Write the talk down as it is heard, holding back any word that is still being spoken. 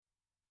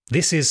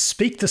This is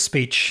Speak the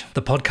Speech,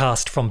 the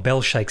podcast from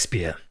Bell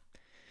Shakespeare.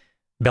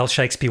 Bell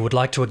Shakespeare would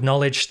like to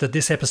acknowledge that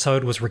this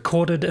episode was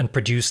recorded and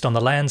produced on the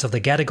lands of the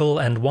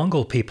Gadigal and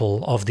Wangal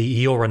people of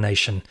the Eora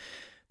Nation,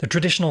 the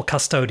traditional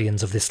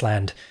custodians of this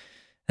land,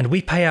 and we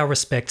pay our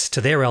respects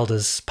to their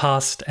elders,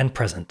 past and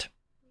present.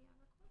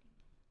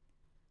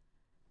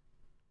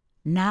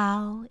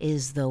 Now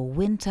is the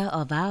winter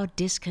of our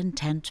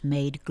discontent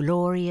made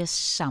glorious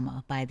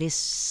summer by this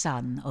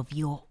sun of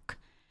York,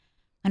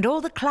 and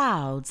all the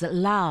clouds that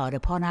lowered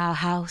upon our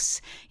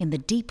house in the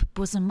deep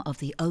bosom of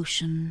the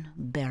ocean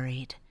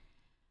buried.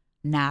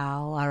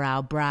 Now are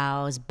our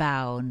brows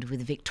bound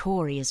with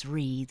victorious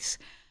wreaths,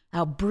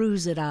 our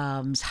bruised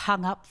arms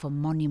hung up for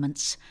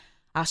monuments,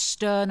 our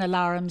stern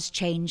alarums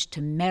changed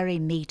to merry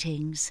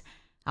meetings,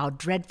 our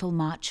dreadful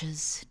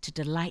marches to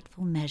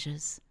delightful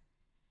measures.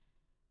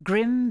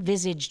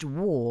 Grim-visaged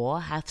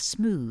war hath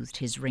smoothed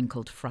his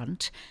wrinkled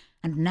front,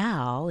 and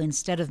now,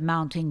 instead of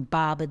mounting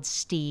barbed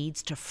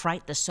steeds to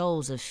fright the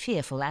souls of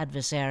fearful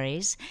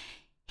adversaries,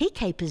 he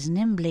capers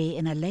nimbly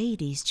in a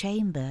lady's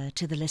chamber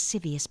to the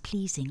lascivious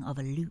pleasing of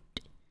a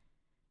lute.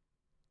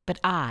 But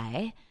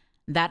I,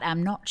 that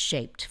am not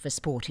shaped for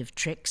sportive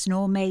tricks,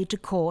 nor made to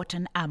court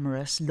an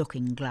amorous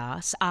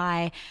looking-glass,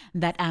 I,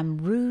 that am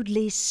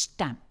rudely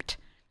stamped,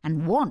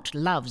 and want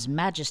love's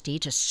majesty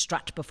to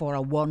strut before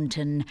a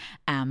wanton,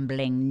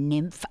 ambling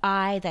nymph,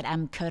 I that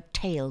am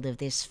curtailed of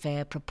this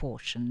fair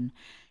proportion,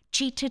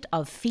 cheated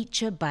of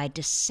feature by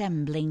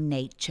dissembling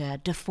nature,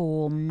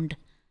 deformed,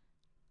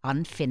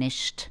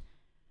 unfinished,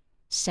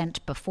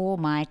 sent before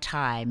my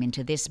time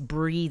into this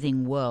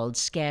breathing world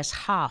scarce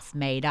half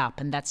made up,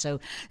 and that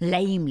so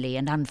lamely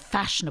and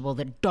unfashionable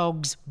that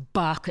dogs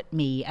bark at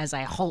me as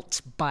I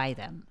halt by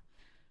them.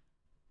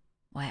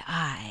 Why,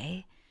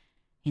 I,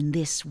 in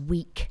this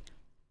weak,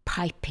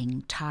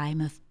 piping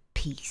time of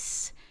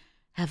peace,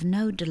 have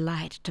no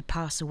delight to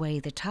pass away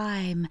the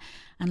time,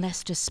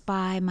 unless to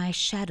spy my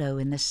shadow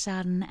in the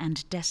sun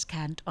and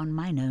descant on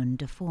mine own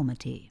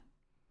deformity.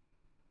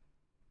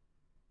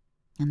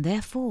 And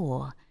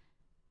therefore,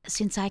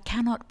 since I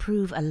cannot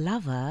prove a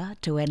lover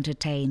to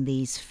entertain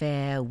these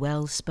fair,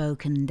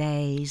 well-spoken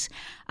days,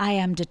 I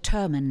am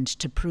determined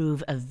to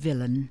prove a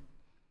villain,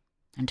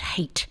 and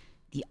hate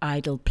the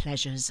idle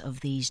pleasures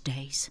of these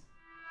days.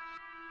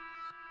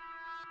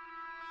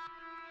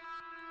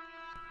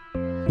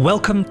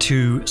 Welcome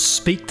to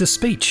Speak the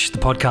Speech, the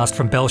podcast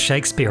from Bell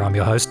Shakespeare. I'm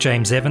your host,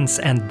 James Evans,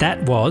 and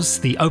that was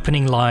the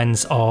opening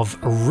lines of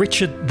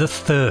Richard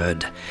III,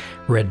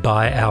 read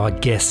by our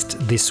guest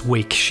this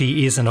week.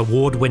 She is an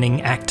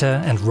award-winning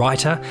actor and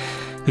writer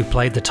who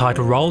played the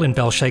title role in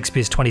Bell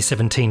Shakespeare's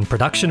 2017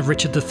 production of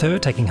Richard III,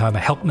 taking home a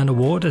Helpman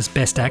Award as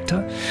Best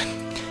Actor.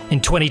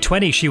 In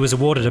 2020, she was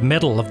awarded a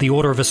Medal of the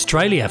Order of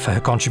Australia for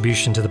her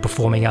contribution to the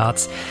performing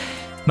arts.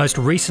 Most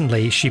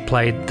recently, she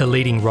played the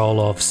leading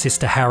role of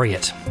Sister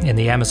Harriet in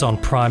the Amazon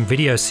Prime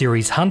video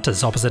series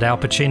Hunters opposite Al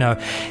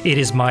Pacino. It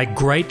is my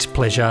great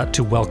pleasure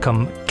to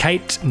welcome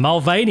Kate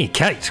Mulvaney.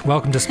 Kate,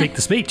 welcome to Speak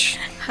the Speech.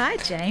 Hi,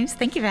 James.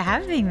 Thank you for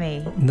having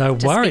me. No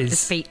worries.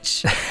 Speak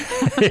the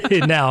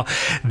speech. Now,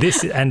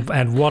 this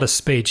and what a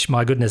speech!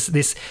 My goodness,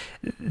 this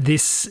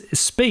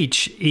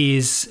speech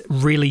is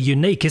really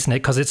unique, isn't it?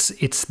 Because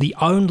it's the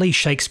only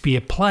Shakespeare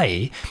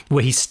play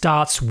where he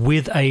starts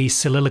with a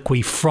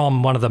soliloquy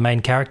from one of the main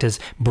characters,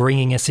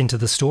 bringing us into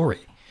the story.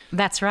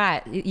 That's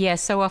right. Yeah,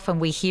 so often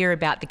we hear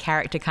about the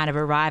character kind of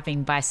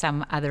arriving by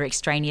some other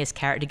extraneous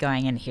character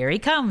going, and here he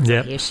comes,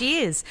 yep. Here she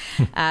is.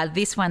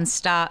 This one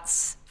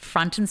starts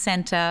front and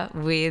centre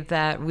with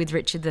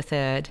Richard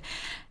III.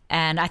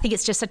 And I think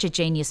it's just such a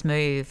genius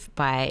move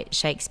by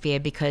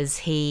Shakespeare because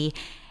he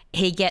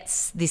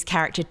gets this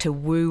character to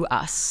woo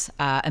us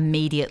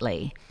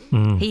immediately.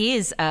 He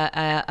is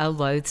a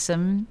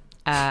loathsome,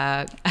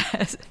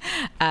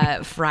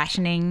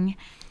 frightening,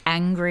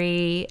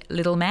 angry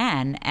little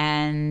man,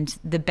 and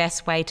the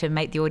best way to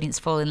make the audience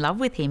fall in love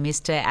with him is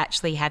to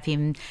actually have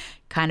him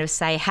kind of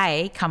say,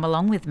 hey, come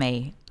along with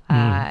me.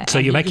 So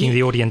you're making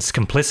the audience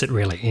complicit,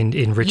 really,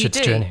 in Richard's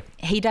journey.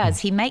 He does.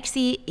 He makes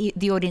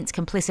the audience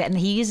complicit, and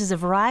he uses a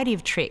variety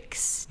of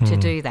tricks to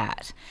do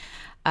that.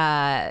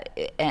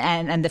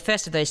 And the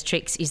first of those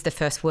tricks is the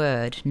first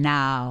word,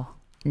 now.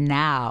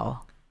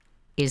 Now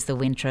is the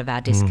winter of our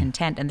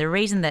discontent. And the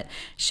reason that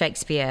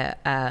Shakespeare,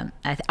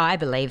 I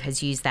believe,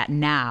 has used that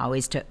now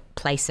is to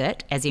place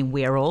it, as in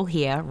we're all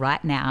here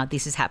right now,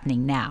 this is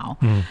happening now.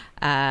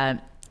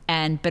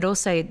 But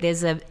also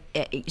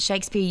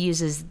Shakespeare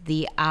uses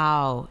the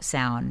ow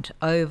sound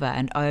over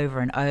and over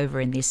and over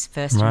in this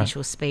first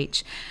initial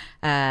speech.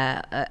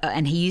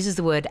 And he uses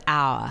the word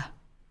hour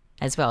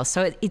as well.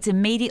 So it's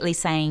immediately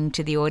saying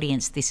to the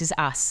audience, this is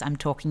us. I'm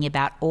talking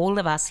about all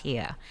of us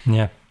here.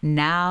 Yeah.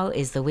 Now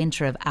is the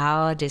winter of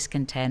our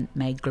discontent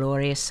made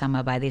glorious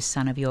summer by this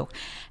son of York,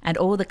 and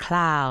all the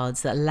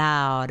clouds that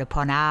lowered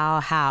upon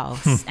our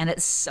house. And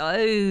it's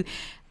so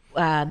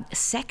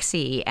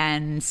sexy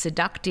and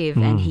seductive,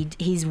 and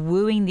he's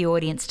wooing the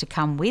audience to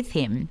come with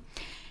him.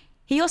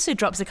 He also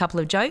drops a couple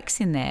of jokes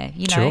in there.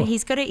 You know, Sure.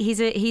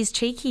 He's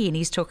cheeky, and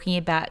he's talking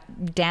about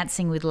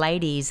dancing with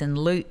ladies and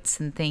lutes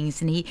and things,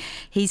 and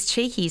he's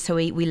cheeky, so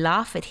we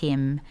laugh at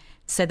him.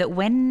 So that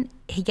when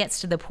he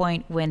gets to the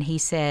point when he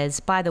says,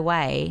 by the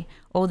way,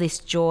 all this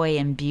joy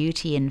and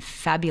beauty and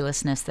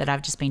fabulousness that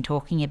I've just been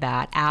talking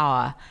about,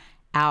 our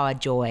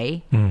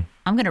joy, I'm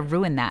going to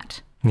ruin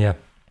that. Yeah.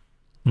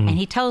 And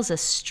he tells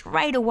us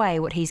straight away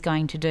what he's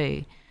going to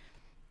do.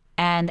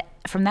 And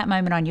from that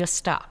moment on, you're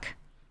stuck.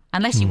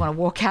 Unless you want to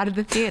walk out of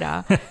the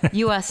theatre,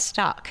 you are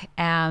stuck.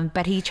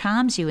 But he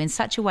charms you in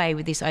such a way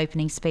with this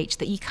opening speech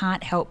that you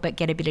can't help but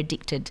get a bit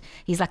addicted.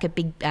 He's like a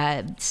big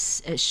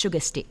sugar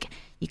stick.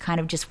 You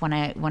kind of just want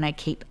to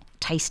keep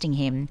tasting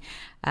him.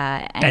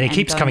 And he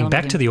keeps coming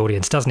back to the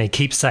audience, doesn't he? He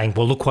keeps saying,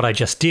 well, look what I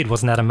just did.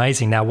 Wasn't that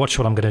amazing? Now watch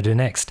what I'm going to do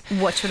next.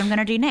 Watch what I'm going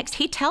to do next.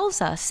 He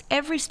tells us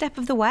every step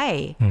of the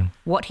way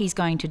what he's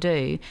going to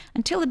do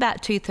until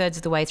about 2/3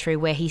 of the way through,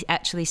 where he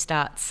actually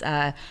starts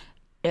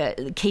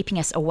keeping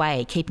us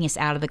away, keeping us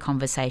out of the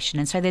conversation.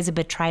 And so there's a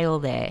betrayal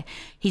there.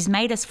 He's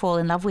made us fall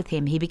in love with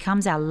him. He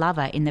becomes our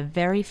lover in the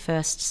very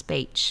first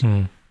speech.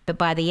 But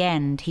by the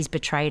end, he's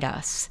betrayed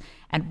us.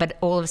 But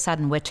all of a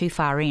sudden, we're too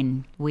far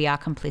in. We are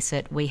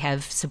complicit. We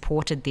have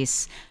supported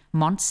this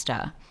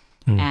monster.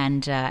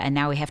 And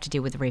now we have to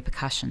deal with the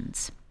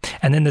repercussions.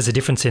 And then there's a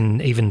difference in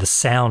even the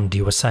sound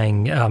you were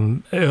saying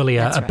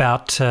earlier. That's right.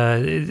 About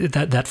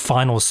that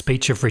final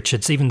speech of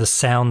Richard's. Even the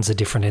sounds are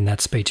different in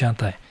that speech, aren't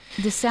they?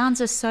 The sounds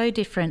are so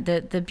different.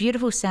 The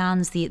beautiful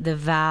sounds, the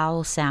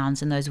vowel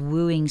sounds, and those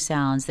wooing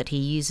sounds that he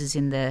uses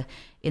in the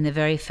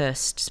very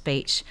first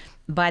speech.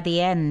 By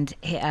the end,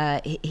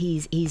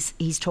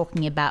 he's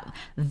talking about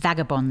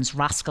vagabonds,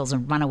 rascals,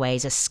 and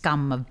runaways, a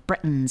scum of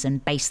Britons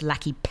and base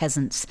lackey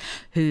peasants,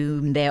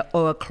 whom their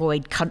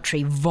o'ercloyed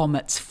country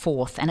vomits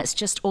forth. And it's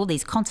just all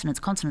these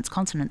consonants.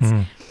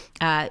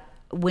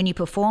 When you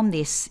perform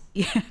this,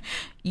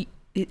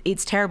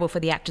 it's terrible for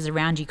the actors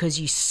around you because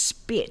you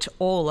spit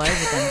all over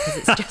them because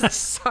it's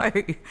just so.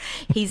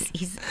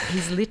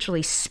 He's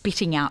literally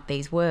spitting out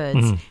these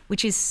words,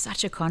 which is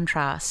such a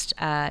contrast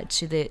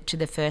to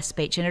the first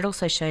speech, and it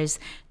also shows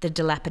the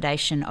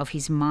dilapidation of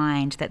his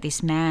mind. That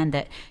this man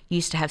that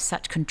used to have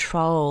such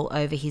control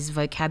over his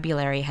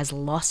vocabulary has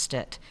lost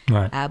it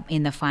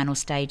in the final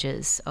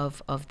stages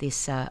of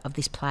this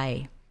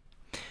play.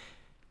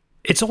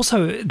 It's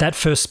also, that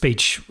first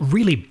speech,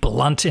 really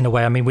blunt in a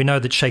way. I mean, we know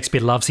that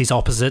Shakespeare loves his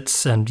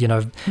opposites and,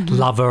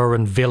 lover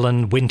and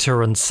villain,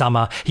 winter and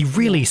summer. He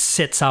really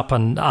sets up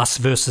an us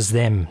versus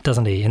them,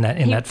 doesn't he, in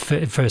that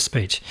first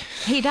speech?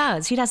 He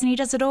does, and he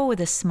does it all with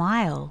a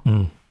smile.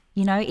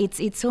 You know,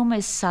 it's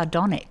almost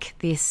sardonic.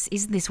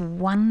 Isn't this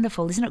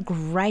wonderful? Isn't it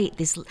great,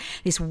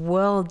 this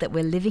world that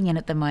we're living in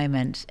at the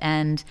moment?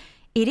 And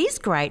it is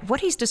great. What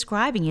he's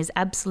describing is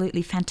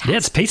absolutely fantastic. Yeah,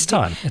 it's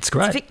peacetime. It's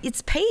great.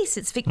 It's peace.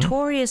 It's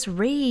victorious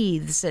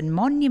wreaths and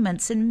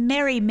monuments and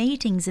merry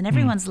meetings, and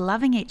everyone's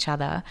loving each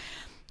other.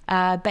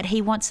 But he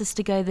wants us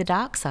to go the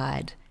dark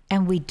side,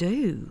 and we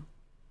do.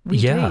 We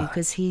do,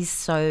 because he's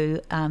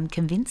so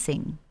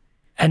convincing.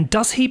 And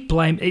does he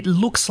blame? It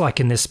looks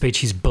like in this speech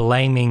he's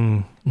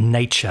blaming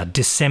nature,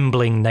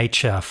 dissembling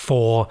nature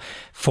for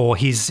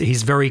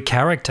his very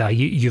character.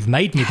 You've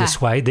made me this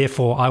way,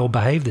 therefore I will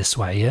behave this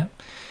way. Yeah.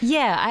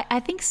 Yeah,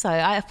 I think so.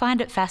 I find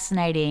it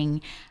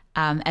fascinating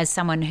as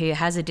someone who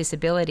has a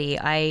disability.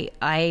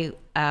 I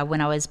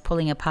when I was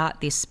pulling apart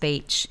this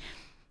speech,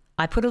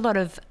 I put a lot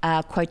of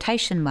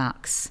quotation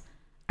marks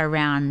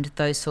around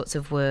those sorts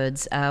of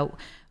words.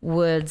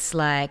 Words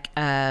like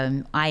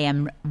I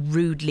am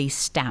rudely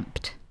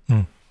stamped.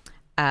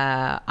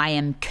 I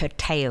am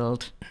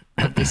curtailed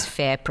of this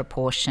fair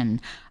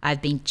proportion.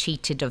 I've been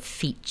cheated of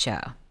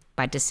feature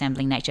by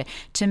dissembling nature.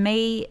 To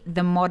me,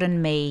 the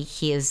modern me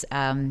hears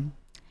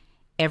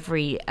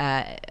every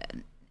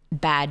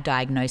bad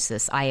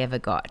diagnosis I ever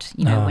got.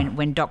 You know,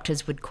 when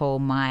doctors would call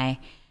my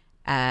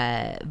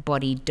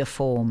body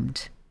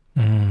deformed.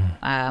 There's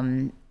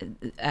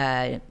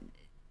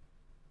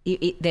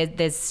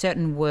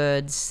certain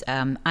words,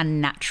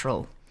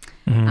 unnatural,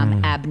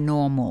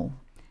 abnormal.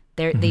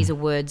 These are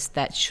words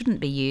that shouldn't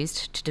be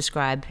used to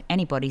describe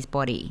anybody's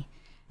body,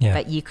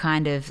 but you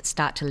kind of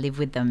start to live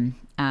with them,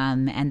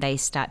 and they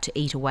start to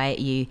eat away at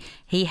you.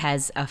 He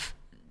has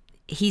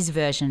his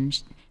version.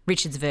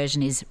 Richard's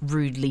version is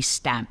rudely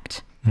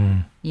stamped.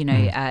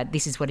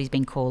 This is what he's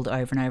been called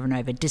over and over and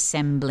over.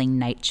 Dissembling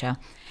nature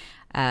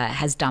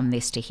has done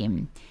this to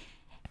him.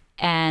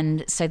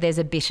 And so there's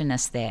a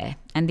bitterness there.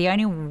 And the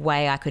only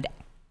way I could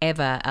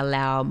ever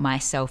allow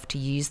myself to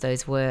use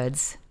those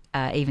words,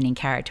 even in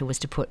character, was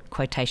to put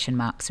quotation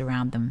marks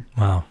around them.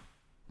 Wow.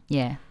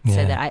 Yeah.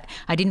 So that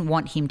I didn't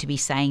want him to be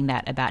saying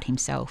that about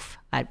himself.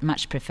 I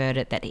much preferred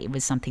it that it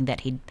was something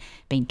that he'd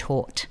been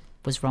taught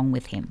was wrong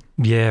with him.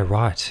 Yeah,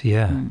 right,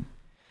 yeah.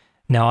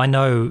 Now, I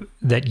know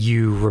that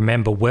you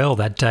remember well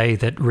that day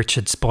that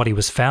Richard's body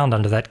was found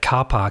under that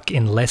car park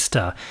in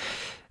Leicester.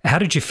 How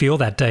did you feel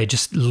that day,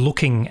 just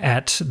looking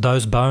at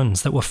those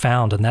bones that were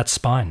found and that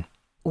spine?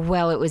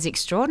 Well, it was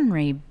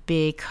extraordinary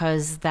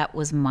because that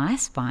was my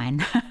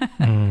spine.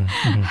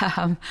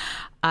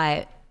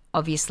 I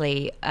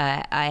obviously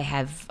I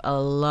have a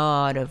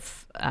lot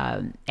of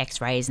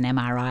X-rays and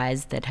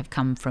MRIs that have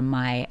come from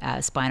my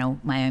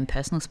own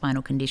personal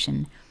spinal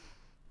condition,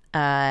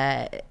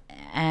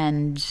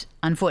 and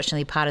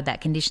unfortunately, part of that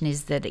condition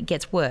is that it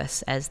gets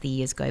worse as the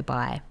years go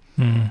by.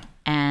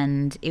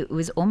 And it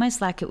was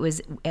almost like it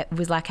was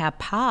like our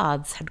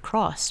paths had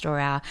crossed, or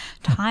our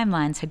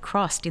timelines had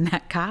crossed in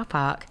that car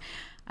park.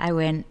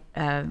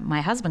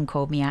 My husband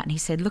called me out and he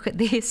said, "Look at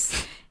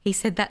this." He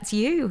said, "That's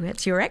you,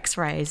 it's your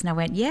X-rays." And I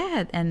went,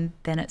 "Yeah." And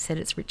then it said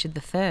it's Richard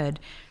III.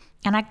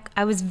 And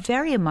I was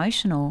very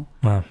emotional.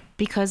 Wow.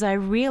 Because I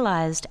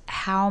realised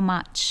how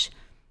much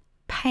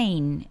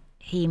pain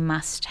he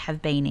must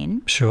have been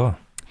in. Sure.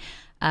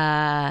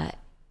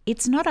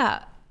 It's not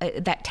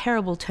that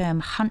terrible term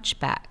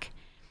hunchback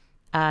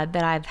that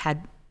I've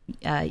had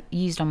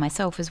used on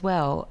myself as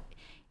well.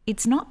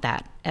 It's not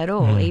that at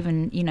all.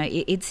 Even,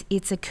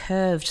 it's a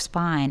curved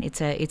spine.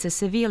 It's a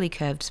severely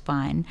curved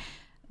spine,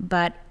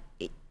 but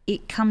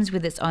it comes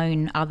with its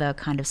own other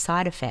kind of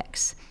side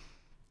effects.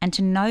 And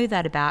to know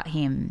that about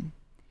him,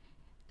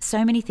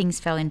 so many things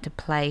fell into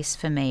place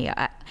for me.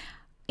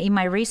 In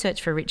my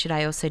research for Richard,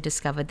 I also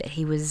discovered that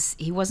he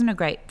wasn't a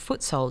great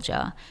foot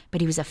soldier, but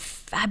he was a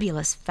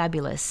fabulous,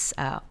 fabulous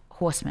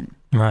horseman.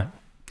 Right.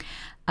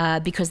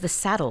 Because the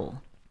saddles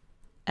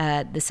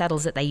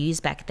that they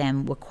used back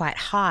then were quite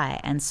high,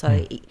 and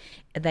so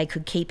they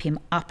could keep him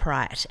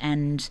upright,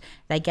 and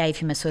they gave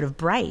him a sort of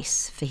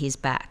brace for his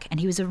back. And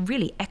he was a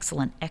really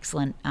excellent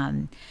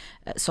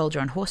soldier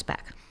on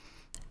horseback.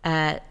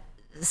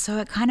 So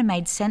it kind of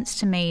made sense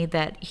to me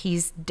that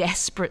his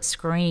desperate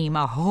scream,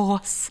 a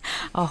horse,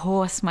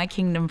 my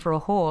kingdom for a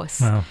horse,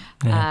 wow.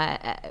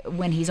 Yeah.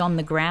 When he's on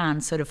the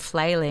ground sort of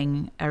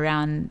flailing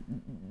around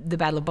the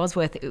Battle of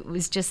Bosworth, it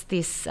was just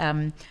this,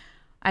 I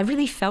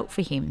really felt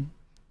for him,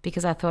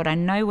 because I thought, I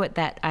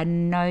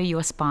know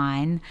your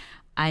spine.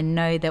 I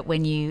know that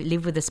when you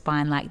live with a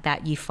spine like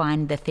that, you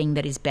find the thing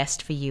that is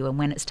best for you, and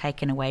when it's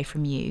taken away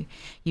from you,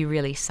 you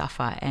really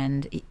suffer.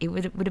 And it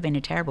would have been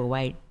a terrible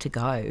way to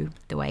go,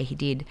 the way he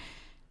did.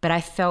 But I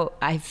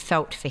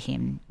felt for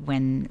him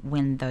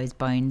when those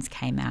bones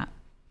came out.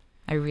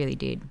 I really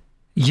did.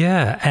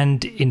 Yeah,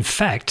 and in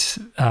fact,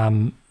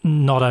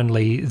 not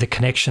only the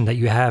connection that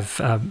you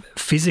have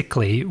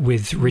physically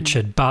with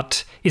Richard,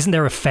 but isn't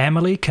there a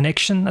family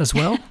connection as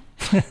well?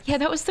 Yeah,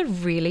 that was the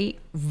really,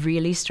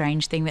 really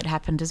strange thing that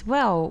happened as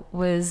well,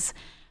 was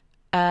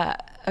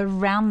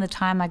around the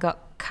time I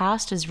got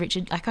cast as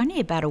Richard, like only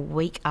about a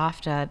week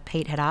after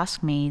Pete had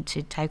asked me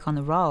to take on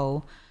the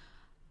role,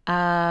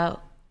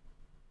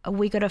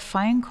 we got a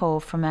phone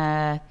call from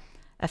a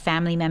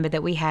family member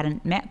that we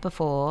hadn't met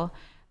before,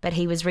 but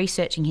he was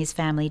researching his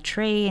family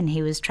tree and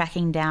he was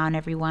tracking down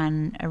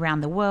everyone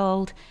around the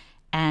world,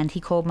 and he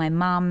called my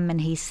mum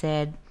and he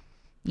said,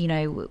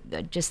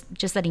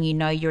 just letting you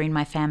know you're in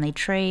my family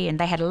tree. And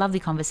they had a lovely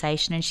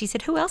conversation, and she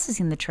said, "Who else is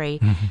in the tree?"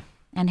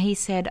 And he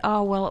said,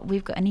 "Oh, well,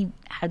 we've got," and he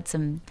had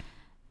some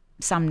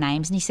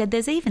names, and he said,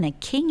 "There's even a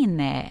king in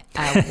there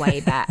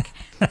way back."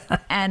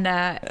 and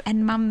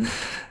mum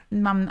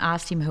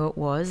asked him who it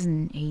was,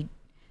 and he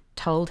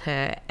told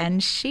her,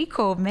 and she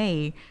called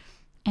me.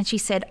 And she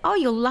said, "Oh,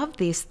 you'll love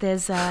this.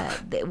 There's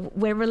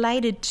we're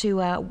related to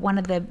one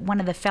of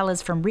the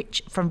fellas from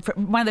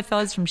one of the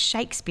fellas from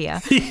Shakespeare."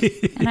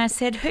 And I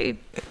said, "Who?"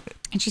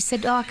 And she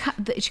said, "Oh,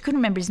 she couldn't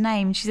remember his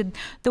name." She said,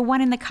 "The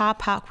one in the car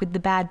park with the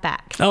bad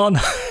back." Oh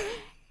no.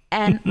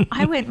 And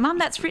I went, "Mum,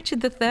 that's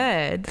Richard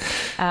III."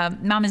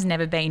 Mum has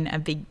never been a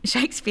big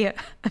Shakespeare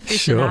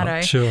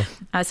aficionado. Sure.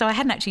 So I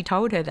hadn't actually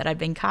told her that I'd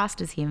been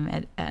cast as him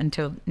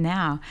until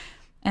now.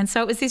 And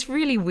so it was this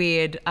really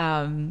weird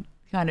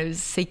kind of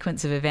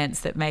sequence of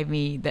events that made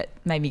me go,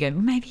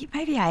 maybe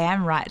I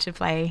am right to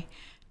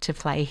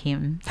play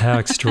him. How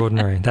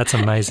extraordinary. That's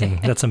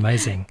amazing. That's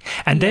amazing.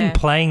 And then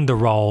playing the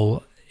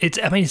role, it's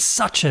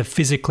such a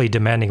physically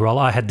demanding role.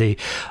 I had the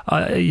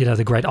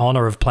great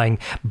honor of playing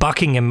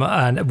Buckingham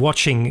and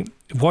watching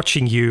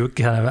you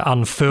kind of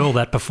unfurl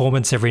that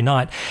performance every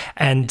night,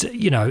 and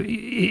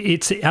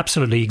it's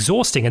absolutely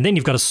exhausting. And then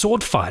you've got a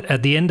sword fight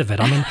at the end of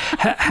it. I mean,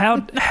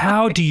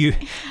 how do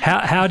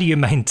you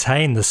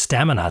maintain the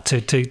stamina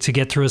to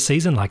get through a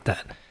season like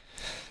that?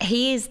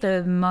 He is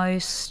the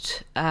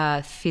most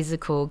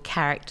physical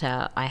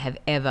character I have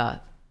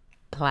ever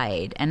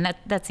played, and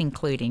that's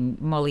including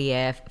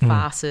Molière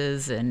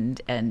farces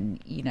and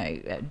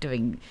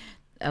doing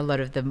a lot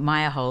of the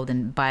Meyerhold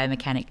and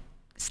biomechanic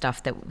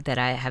stuff that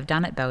I have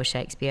done at Bell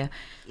Shakespeare.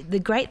 The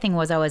great thing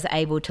was I was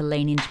able to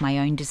lean into my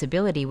own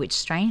disability, which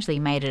strangely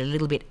made it a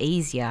little bit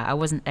easier. I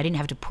didn't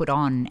have to put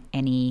on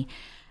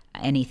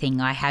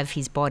anything. I have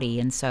his body,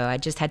 and so I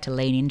just had to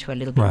lean into it a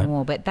little bit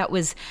more. But that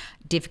was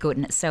difficult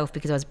in itself,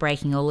 because I was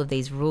breaking all of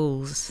these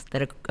rules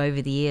that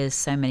over the years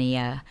so many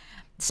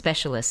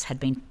specialists had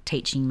been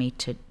teaching me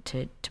to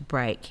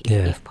break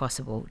if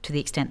possible, to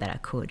the extent that I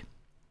could.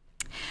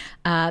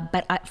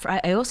 But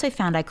I also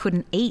found I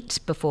couldn't eat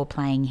before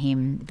playing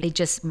him.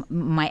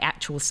 My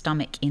actual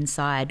stomach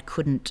inside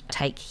couldn't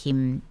take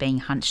him being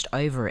hunched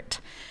over it.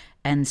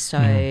 And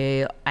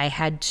so I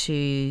had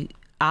to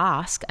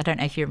ask, I don't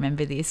know if you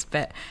remember this,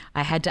 but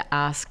I had to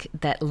ask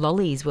that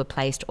lollies were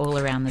placed all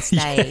around the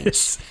stage.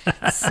 Yes.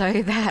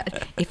 So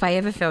that if I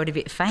ever felt a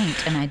bit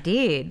faint, and I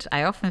did,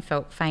 I often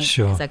felt faint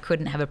because I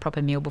couldn't have a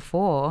proper meal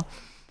before,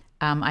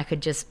 I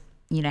could just,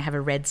 have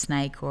a red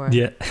snake or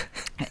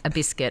a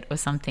biscuit or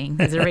something.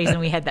 There's a reason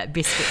we had that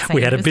biscuit scene.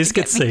 We had a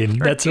biscuit scene.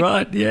 That's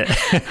right, yeah.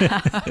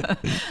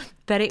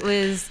 But it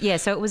was,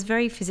 so it was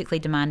very physically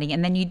demanding.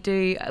 And then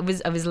it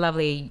was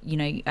lovely,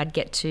 I'd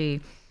get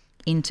to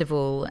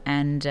interval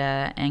and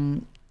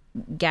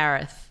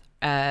Gareth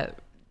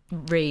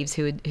Reeves,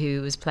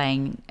 who was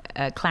playing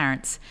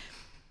Clarence,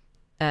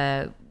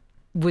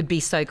 would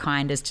be so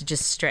kind as to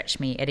just stretch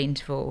me at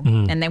interval.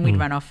 And then we'd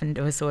run off and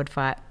do a sword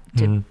fight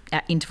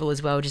at interval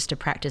as well, just to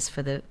practice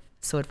for the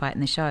sword fight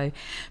in the show.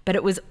 But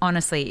it was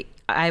honestly,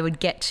 I would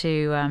get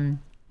to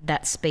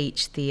that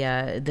speech,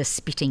 the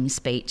spitting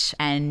speech,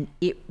 and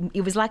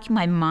it was like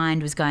my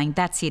mind was going,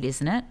 that's it,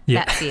 isn't it?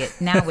 Yeah. That's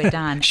it. Now we're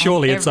done.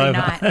 Surely it's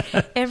over.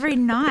 Every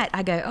night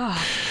I go,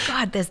 oh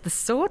God, there's the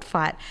sword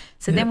fight.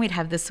 So then we'd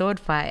have the sword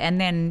fight, and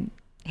then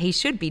he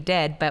should be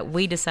dead, but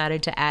we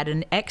decided to add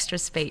an extra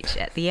speech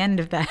at the end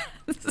of that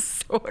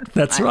sword fight.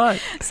 That's right.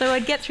 So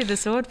I'd get through the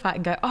sword fight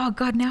and go, oh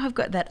God, now I've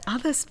got that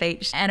other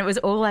speech. And it was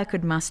all I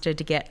could muster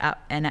to get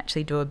up and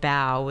actually do a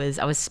bow.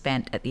 I was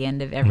spent at the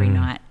end of every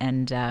night.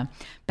 And I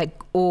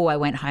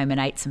went home and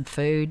ate some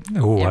food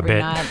every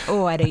night.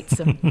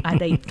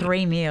 I'd eat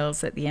 3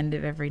 meals at the end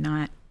of every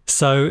night.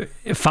 So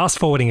fast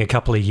forwarding a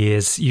couple of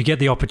years, you get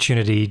the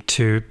opportunity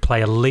to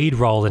play a lead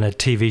role in a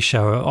TV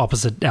show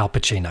opposite Al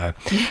Pacino,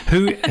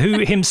 who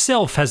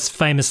himself has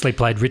famously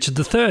played Richard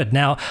III.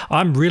 Now,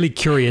 I'm really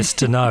curious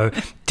to know,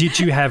 did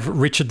you have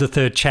Richard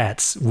III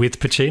chats with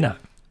Pacino?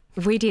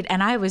 We did,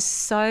 and I was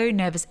so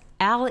nervous.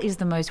 Al is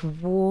the most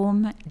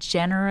warm,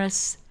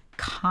 generous,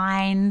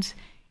 kind,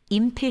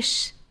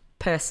 impish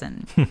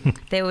person.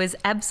 There was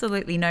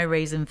absolutely no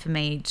reason for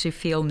me to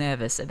feel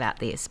nervous about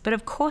this. But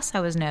of course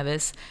I was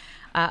nervous.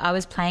 I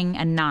was playing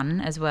a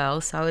nun as well,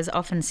 so I was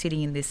often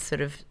sitting in this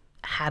sort of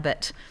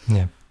habit.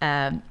 Yeah.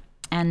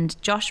 And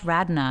Josh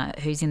Radnor,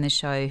 who's in the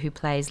show, who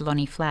plays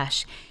Lonnie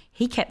Flash,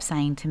 he kept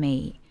saying to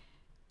me,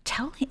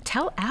 tell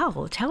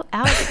Al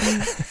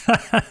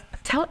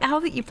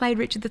that you played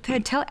Richard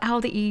III. Tell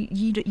Al that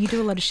you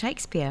do a lot of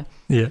Shakespeare.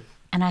 Yeah.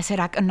 And I said,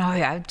 no,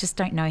 I just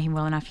don't know him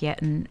well enough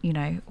yet. And,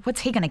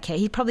 what's he going to care?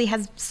 He probably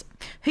has,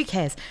 who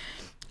cares?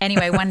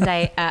 Anyway, one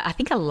day, I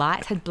think a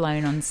light had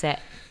blown on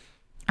set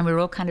and we were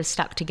all kind of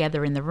stuck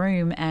together in the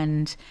room.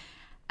 And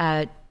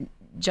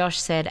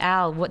Josh said,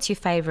 Al, what's your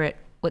favourite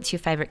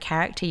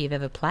character you've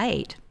ever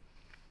played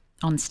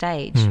on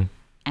stage?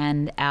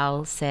 And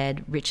Al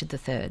said, Richard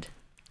III.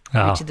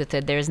 Oh. Richard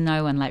III. There is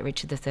no one like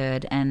Richard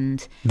III.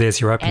 And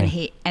there's your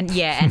opening.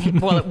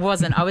 Well, it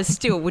wasn't. I was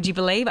still, would you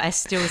believe? I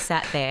still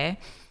sat there,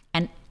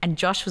 and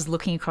Josh was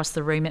looking across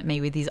the room at me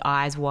with his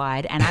eyes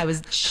wide, and I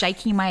was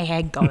shaking my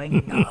head,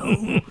 going,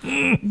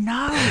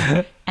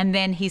 no. And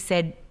then he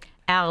said,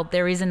 Al,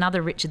 there is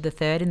another Richard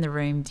III in the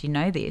room. Do you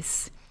know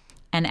this?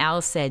 And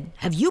Al said,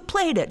 have you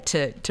played it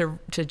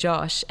to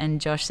Josh?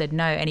 And Josh said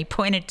no, and he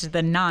pointed to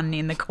the nun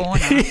in the corner.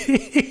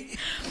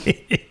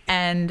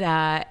 And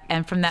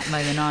from that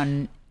moment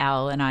on,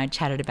 Al and I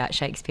chatted about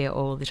Shakespeare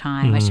all the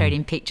time. I showed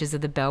him pictures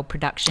of the Bell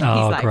production.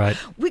 Oh, he's like, great.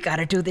 We got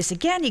to do this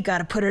again. You got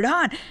to put it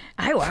on.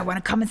 I want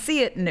to come and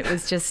see it. And it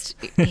was just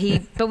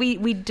but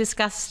we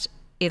discussed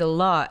it a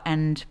lot.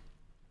 And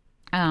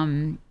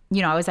I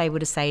was able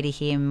to say to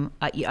him,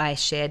 I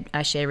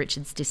share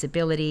Richard's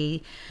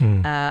disability.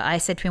 I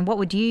said to him,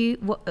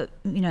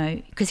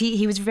 because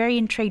he was very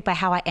intrigued by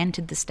how I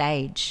entered the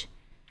stage.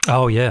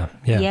 Oh, yeah.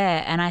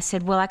 Yeah, and I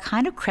said, well, I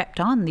kind of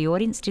crept on. The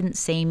audience didn't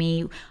see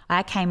me.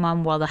 I came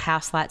on while the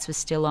house lights were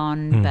still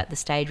on, but the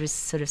stage was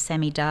sort of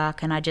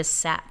semi-dark, and I just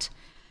sat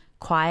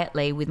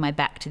quietly with my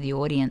back to the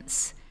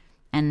audience.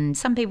 And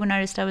some people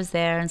noticed I was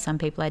there, and some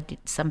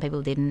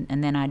people didn't,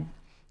 and then I'd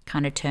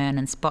kind of turn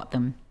and spot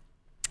them.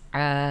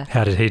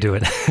 How did he do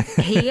it?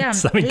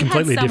 Something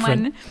completely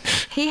different.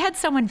 He had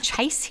someone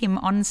chase him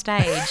on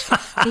stage.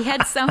 He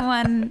had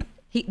someone.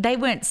 They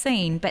weren't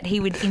seen, but he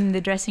would, in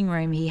the dressing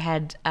room, he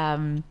had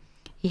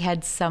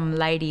some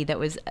lady that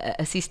was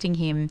assisting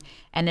him,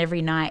 and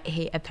every night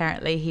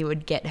he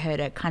would get her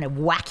to kind of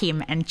whack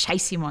him and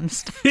chase him on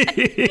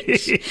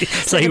stage.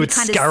 So he would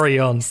scurry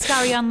on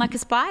like a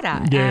spider.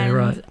 Yeah,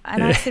 right.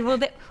 And I said, well,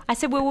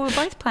 we were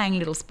both playing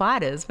little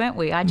spiders, weren't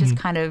we? I just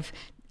kind of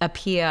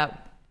appear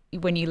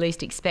when you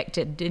least expect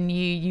it, and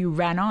you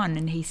ran on.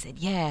 And he said,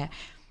 yeah.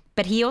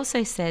 But he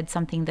also said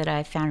something that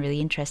I found really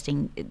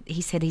interesting.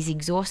 He said he's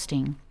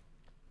exhausting.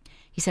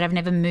 He said, I've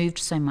never moved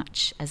so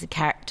much as a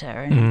character.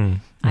 And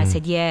I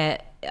said,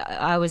 yeah,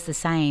 I was the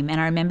same. And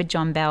I remember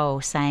John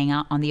Bell saying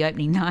on the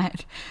opening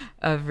night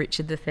of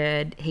Richard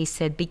III, he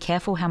said, be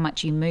careful how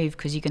much you move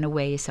because you're going to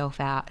wear yourself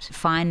out.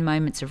 Find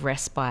moments of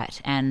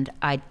respite. And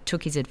I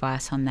took his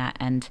advice on that,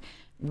 and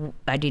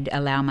I did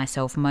allow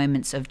myself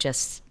moments of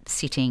just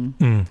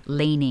sitting,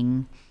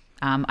 leaning.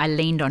 I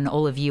leaned on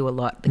all of you a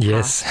lot.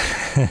 Yes.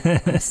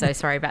 I'm so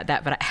sorry about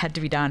that, but it had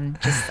to be done.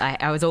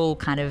 I was all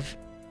kind of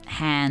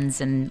hands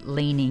and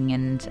leaning,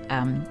 and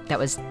that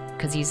was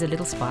because he's a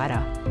little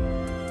spider.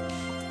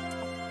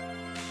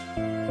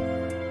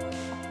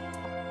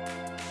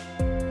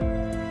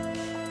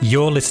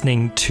 You're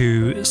listening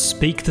to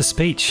Speak the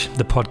Speech,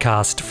 the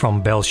podcast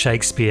from Bell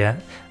Shakespeare.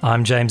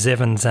 I'm James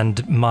Evans,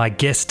 and my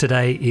guest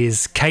today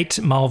is Kate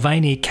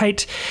Mulvaney.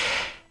 Kate,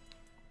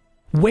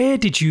 where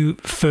did you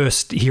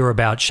first hear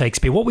about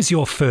Shakespeare? What was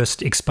your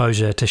first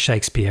exposure to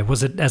Shakespeare?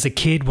 Was it as a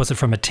kid? Was it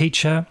from a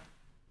teacher?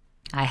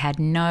 I had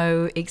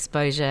no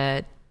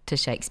exposure to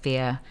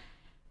Shakespeare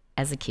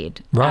as a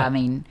kid. Right. I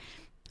mean,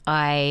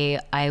 I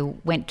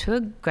went to a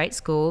great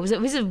school. It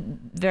was a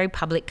very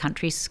public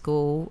country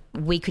school.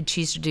 We could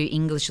choose to do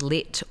English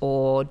Lit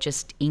or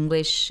just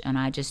English, and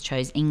I just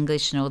chose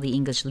English, and all the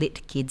English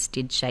Lit kids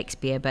did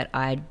Shakespeare, but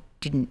I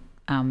didn't.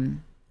 I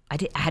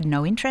had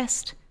no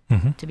interest,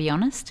 to be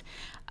honest.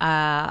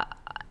 I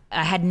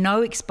had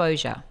no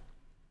exposure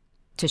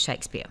to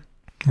Shakespeare.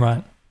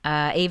 Right.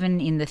 Even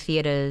in the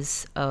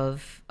theatres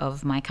of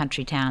my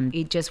country town,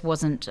 it just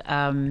wasn't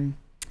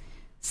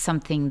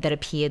something that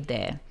appeared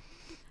there.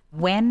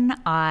 When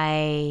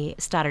I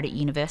started at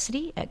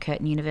university, at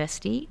Curtin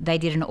University, they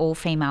did an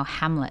all-female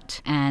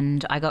Hamlet,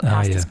 and I got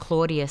cast as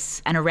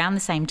Claudius. And around the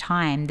same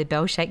time, the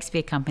Bell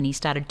Shakespeare Company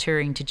started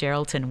touring to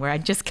Geraldton, where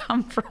I'd just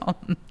come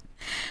from.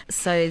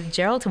 So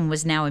Geraldton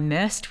was now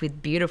immersed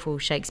with beautiful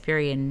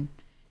Shakespearean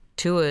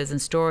tours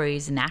and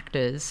stories and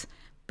actors,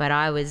 but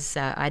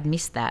I'd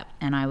missed that,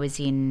 and I was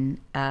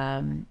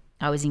at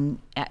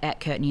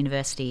Curtin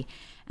University,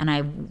 and I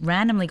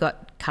randomly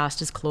got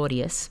cast as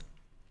Claudius,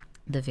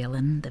 the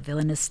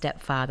villainous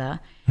stepfather,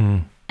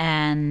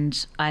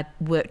 and I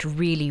worked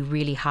really,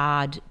 really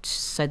hard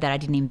so that I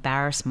didn't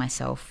embarrass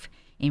myself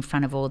in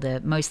front of all the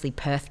mostly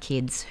Perth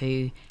kids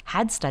who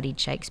had studied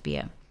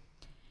Shakespeare.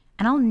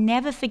 And I'll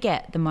never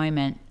forget the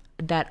moment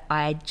that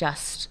I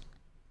just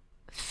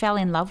fell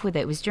in love with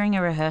it. It was during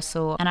a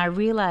rehearsal, and I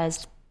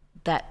realised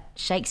that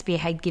Shakespeare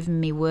had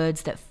given me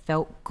words that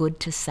felt good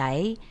to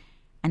say,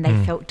 and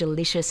they felt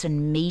delicious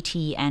and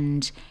meaty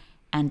and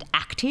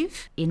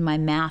active in my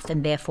mouth,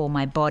 and therefore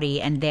my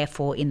body, and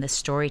therefore in the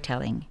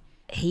storytelling.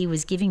 He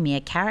was giving me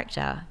a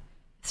character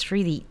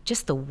through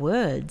just the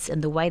words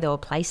and the way they were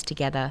placed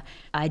together.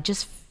 I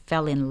just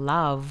fell in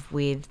love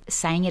with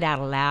saying it out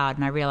loud,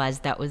 and I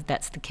realised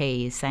that's the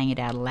key, is saying it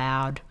out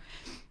loud.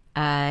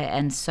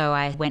 And so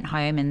I went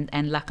home,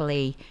 and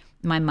luckily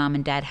my mum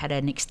and dad had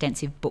an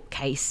extensive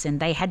bookcase, and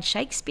they had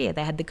Shakespeare.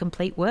 They had the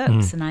complete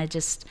works, and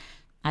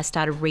I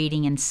started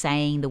reading and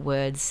saying the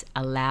words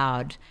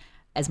aloud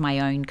as my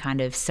own kind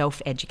of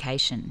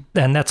self-education.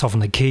 And that's often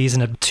the key, isn't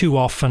it? Too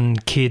often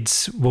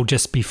kids will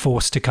just be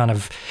forced to kind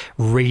of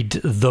read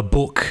the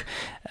book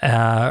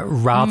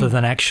rather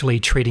than actually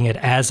treating it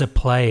as a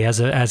play,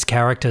 as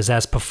characters,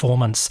 as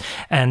performance.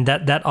 And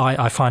that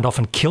I find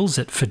often kills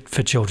it for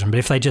children. But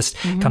if they just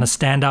kind of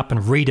stand up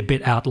and read a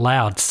bit out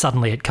loud,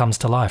 suddenly it comes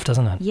to life,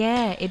 doesn't it?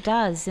 Yeah, it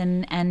does.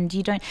 And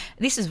you don't...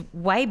 This is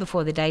way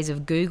before the days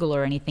of Google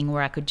or anything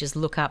where I could just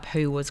look up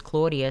who was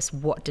Claudius,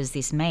 what does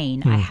this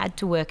mean? I had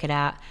to work it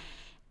out.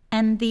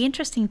 And the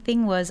interesting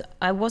thing was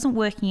I wasn't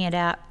working it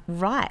out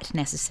right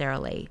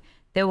necessarily.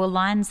 There were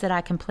lines that I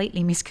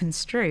completely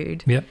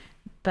misconstrued. Yep.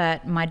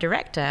 But my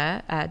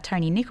director,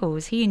 Tony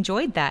Nichols, he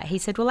enjoyed that. He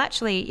said, well,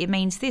 actually, it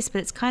means this,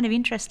 but it's kind of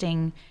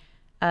interesting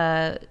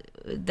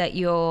that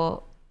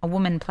you're a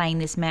woman playing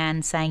this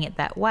man saying it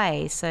that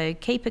way. So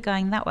keep it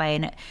going that way.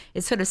 And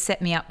it sort of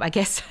set me up, I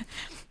guess.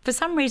 For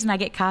some reason, I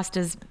get cast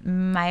as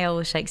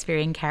male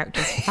Shakespearean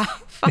characters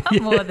far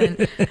more than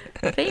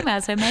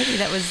female. So maybe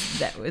that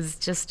was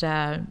just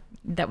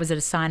that was a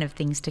sign of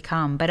things to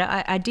come. But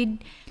I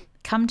did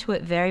come to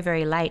it very,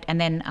 very late.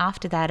 And then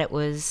after that, it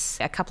was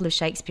a couple of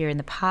Shakespeare in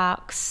the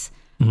Parks.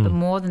 But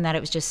more than that, it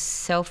was just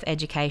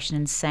self-education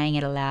and saying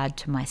it aloud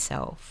to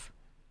myself.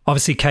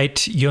 Obviously,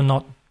 Kate, you're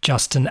not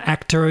just an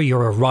actor,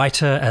 you're a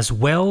writer as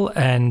well,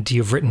 and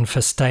you've written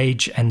for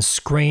stage and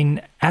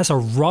screen. As a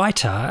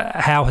writer,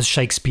 how has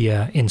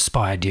Shakespeare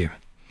inspired you?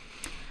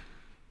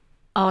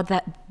 Oh,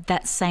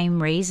 that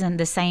same reason,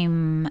 the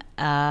same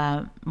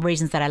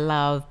reasons that I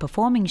love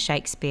performing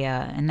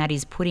Shakespeare, and that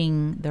is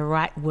putting the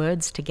right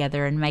words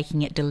together and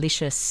making it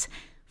delicious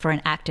for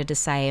an actor to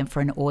say and for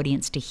an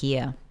audience to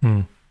hear.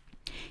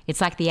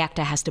 It's like the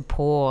actor has to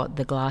pour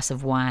the glass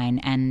of wine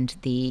and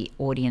the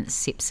audience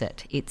sips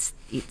it. It's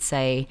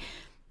a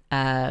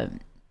and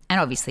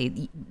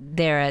obviously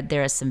there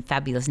are some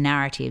fabulous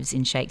narratives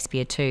in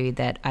Shakespeare too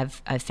that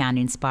I've found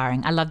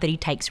inspiring. I love that he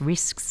takes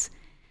risks.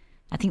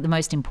 I think the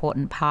most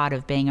important part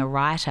of being a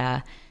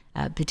writer,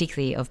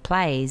 particularly of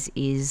plays,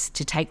 is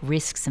to take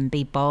risks and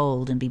be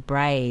bold and be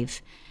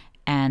brave.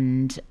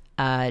 And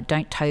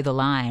don't toe the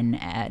line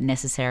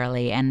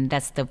necessarily. And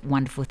that's the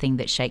wonderful thing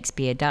that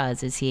Shakespeare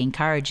does, is he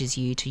encourages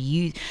you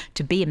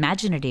to be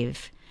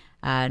imaginative,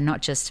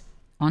 not just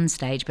on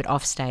stage but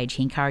off stage.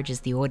 He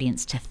encourages the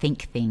audience to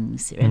think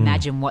things,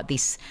 imagine what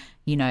this,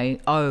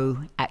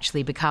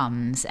 actually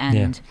becomes.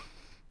 And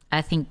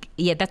I think,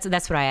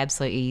 that's what I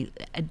absolutely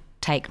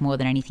take more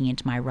than anything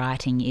into my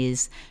writing,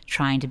 is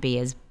trying to be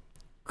as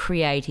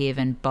creative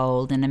and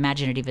bold and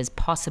imaginative as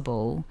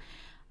possible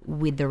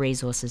with the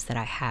resources that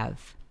I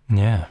have.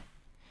 Yeah.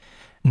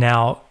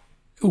 Now,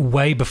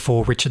 way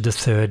before Richard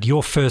III,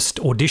 your first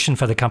audition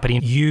for the company,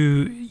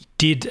 you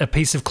did a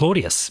piece of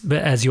Claudius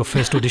as your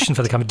first audition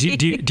for the company.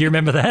 Do you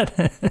remember that?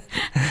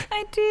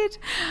 I did.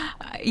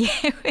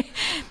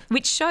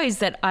 Which shows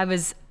that I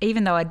was,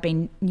 even though I'd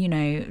been,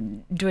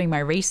 doing my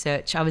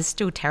research, I was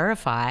still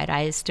terrified.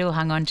 I still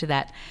hung on to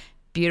that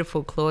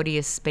beautiful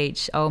Claudius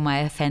speech. Oh, my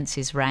offence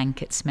is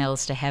rank, it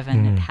smells to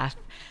heaven, it hath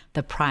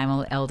the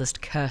primal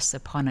eldest curse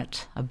upon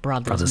it, a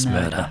brother's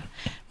murder.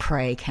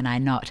 Pray can I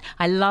not?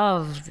 I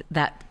loved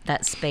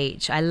that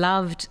speech. I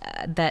loved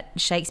that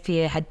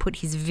Shakespeare had put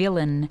his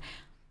villain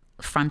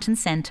front and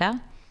centre,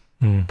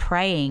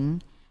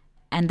 praying,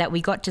 and that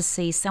we got to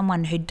see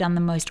someone who'd done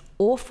the most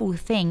awful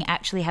thing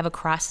actually have a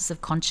crisis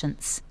of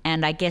conscience.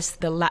 And I guess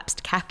the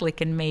lapsed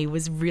Catholic in me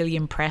was really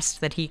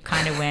impressed that he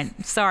kind of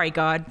went, sorry,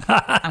 God,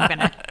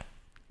 I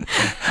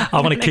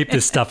want to keep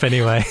this stuff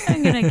anyway.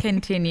 I'm going to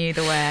continue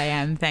the way I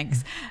am,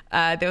 thanks.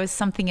 There was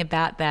something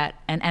about that,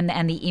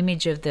 and the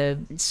image of the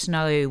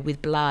snow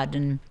with blood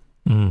and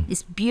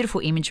this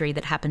beautiful imagery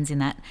that happens in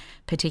that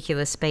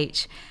particular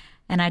speech.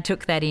 And I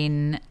took that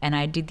in and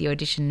I did the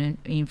audition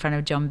in front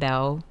of John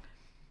Bell.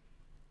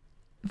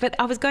 But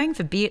I was going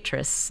for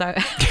Beatrice, so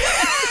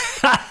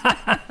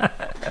I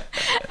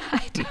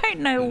don't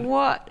know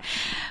what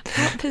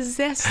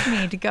possessed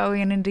me to go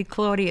in and do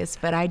Claudius,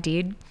 but I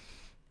did.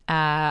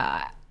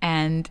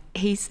 And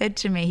he said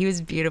to me, he was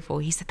beautiful.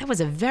 He said, that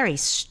was a very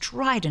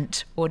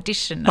strident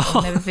audition.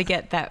 I'll never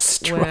forget that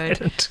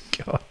strident. word.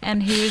 God.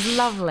 And he was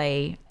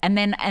lovely. And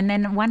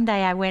then one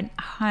day I went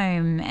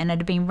home and it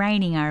had been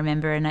raining, I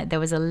remember, and there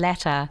was a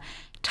letter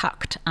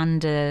tucked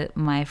under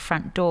my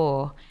front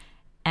door,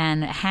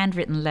 and a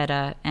handwritten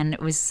letter, and it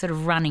was sort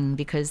of running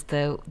because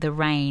the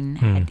rain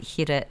had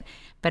hit it.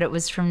 But it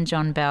was from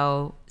John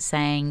Bell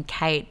saying,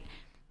 Kate,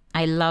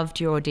 I loved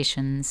your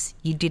auditions.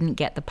 You didn't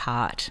get the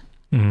part,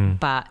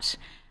 but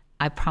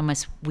I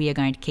promise we are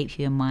going to keep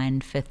you in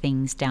mind for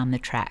things down the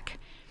track.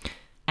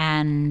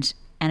 And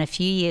a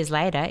few years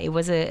later, it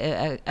was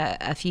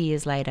a few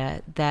years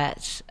later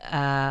that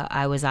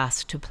I was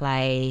asked to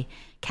play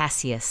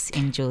Cassius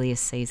in Julius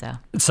Caesar.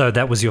 So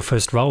that was your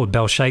first role with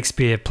Bell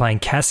Shakespeare, playing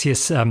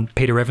Cassius.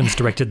 Peter Evans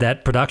directed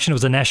that production. It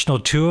was a national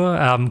tour.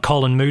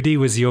 Colin Moody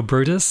was your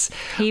Brutus.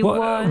 He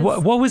was.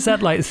 What was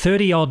that like?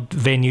 30-odd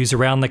venues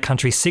around the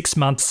country, 6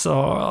 months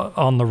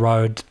on the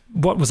road.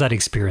 What was that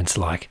experience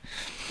like?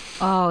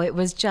 Oh, it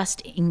was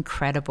just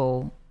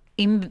incredible.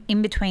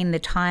 In between the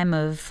time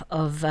of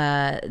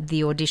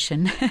the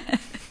audition,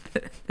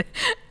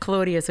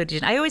 Claudius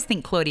audition. I always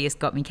think Claudius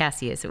got me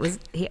Cassius. I was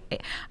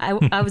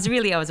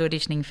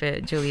auditioning for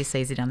Julius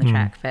Caesar down the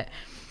track, but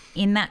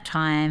in that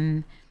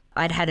time,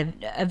 I'd had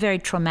a very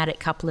traumatic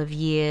couple of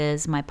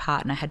years. My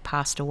partner had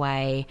passed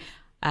away,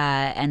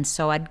 and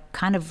so I'd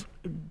kind of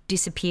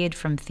disappeared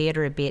from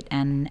theatre a bit,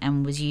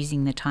 and was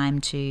using the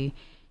time to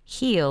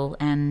heal,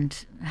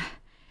 and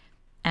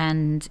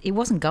it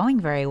wasn't going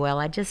very well.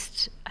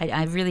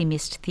 I really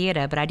missed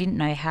theatre, but I didn't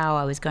know how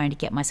I was going to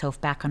get myself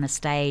back on a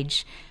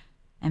stage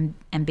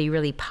and be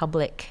really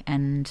public,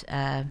 and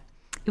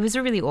it was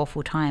a really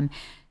awful time.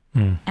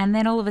 And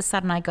then all of a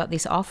sudden I got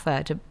this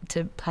offer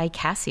to play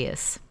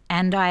Cassius,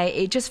 and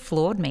it just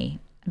floored me.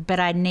 But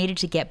I needed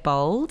to get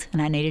bold,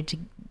 and I needed to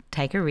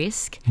take a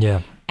risk.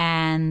 Yeah.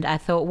 And I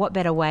thought, what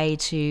better way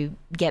to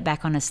get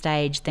back on a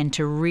stage than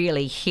to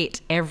really hit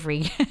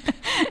every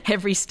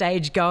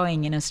stage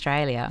going in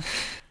Australia.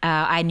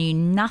 I knew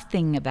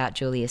nothing about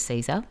Julius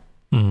Caesar,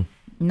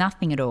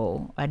 nothing at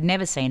all. I'd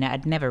never seen it.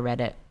 I'd never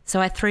read it. So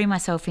I threw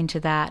myself into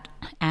that,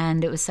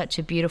 and it was such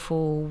a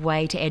beautiful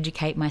way to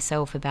educate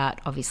myself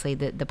about, obviously,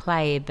 the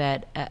play,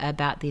 but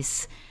about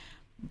this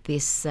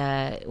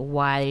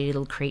wily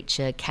little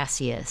creature,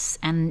 Cassius.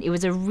 And it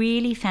was a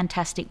really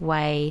fantastic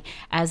way,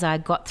 as I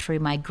got through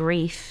my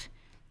grief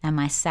and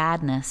my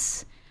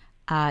sadness,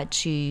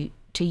 to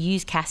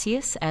use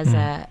Cassius as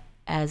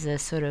a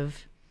sort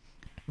of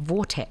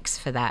vortex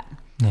for that.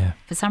 Yeah.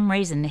 For some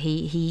reason,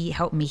 he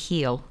helped me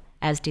heal,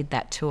 as did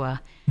that tour.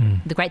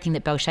 The great thing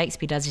that Bell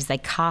Shakespeare does is they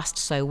cast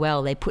so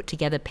well. They put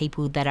together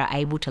people that are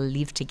able to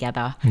live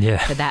together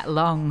for that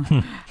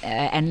long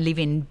and live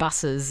in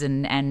buses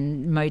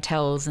and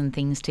motels and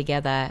things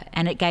together.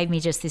 And it gave me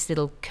just this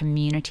little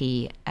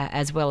community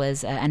as well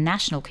as a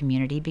national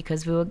community,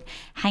 because we were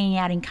hanging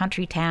out in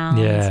country towns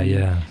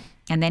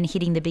and then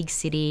hitting the big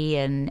city.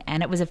 And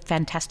it was a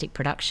fantastic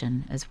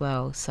production as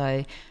well.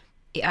 So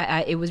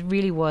it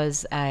really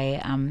was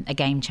a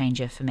game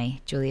changer for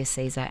me, Julius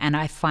Caesar, and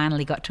I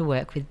finally got to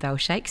work with Belle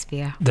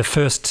Shakespeare. The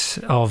first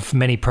of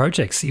many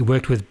projects you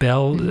worked with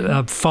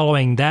Belle.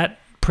 Following that,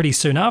 pretty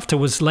soon after,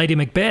 was Lady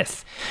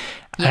Macbeth.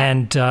 Yeah.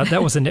 And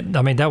that was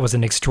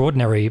an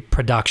extraordinary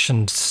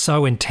production,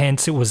 so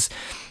intense. It was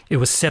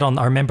set on,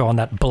 I remember, on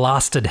that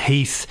blasted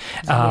heath,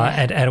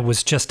 and it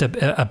was just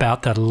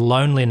about the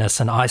loneliness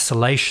and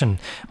isolation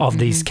of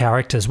these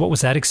characters. What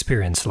was that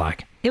experience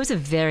like? It was a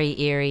very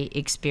eerie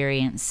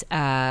experience,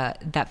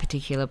 that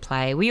particular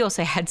play. We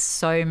also had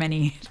so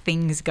many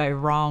things go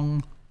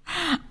wrong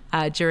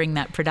during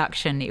that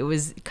production. It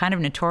was kind of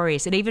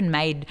notorious. It even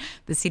made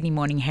the Sydney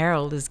Morning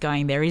Herald as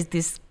going, there is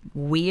this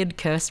weird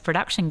cursed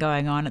production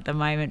going on at the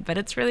moment, but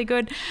it's really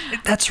good.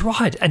 That's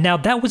right. And now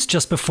that was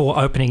just before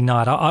opening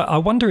night. I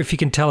wonder if you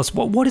can tell us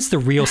what is the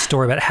real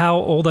story about how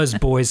all those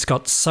boys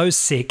got so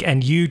sick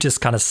and you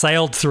just kind of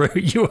sailed through.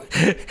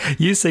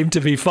 You seemed to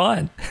be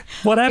fine.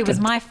 What happened? It was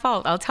my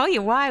fault. I'll tell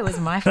you why it was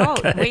my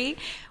fault. Okay.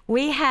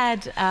 We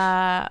had,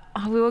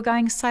 we were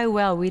going so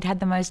well. We'd had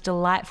the most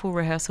delightful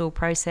rehearsal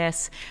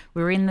process.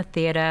 We were in the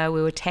theatre.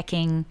 We were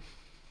teching,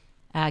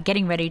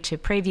 getting ready to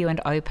preview and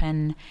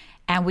open.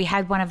 And we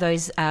had one of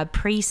those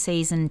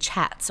pre-season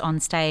chats on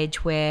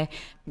stage where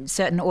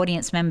certain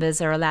audience members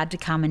are allowed to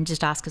come and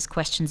just ask us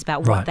questions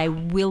about what they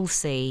will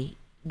see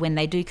when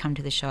they do come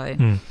to the show.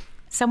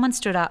 Someone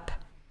stood up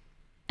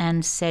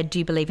and said, "Do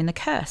you believe in the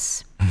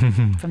curse?"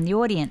 from the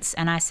audience.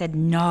 And I said,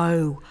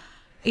 "No.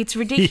 It's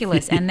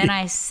ridiculous." And then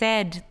I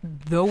said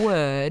the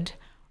word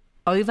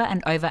over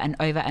and over and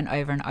over and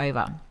over and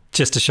over.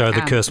 Just to show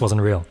the curse wasn't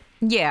real.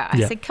 Yeah.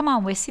 I said, come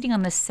on, we're sitting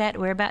on the set.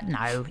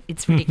 No,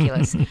 it's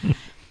ridiculous.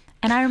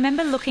 And I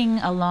remember looking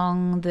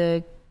along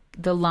the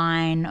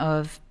line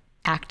of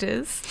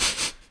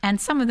actors, and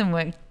some of them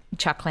were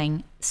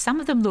chuckling. Some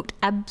of them looked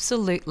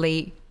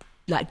absolutely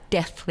like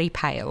deathly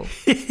pale.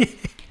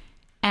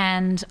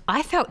 And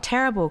I felt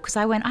terrible because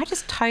I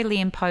just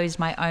totally imposed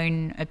my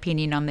own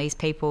opinion on these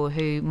people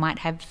who might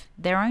have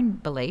their own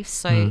beliefs.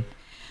 So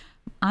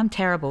I'm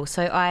terrible.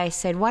 So I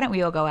said, why don't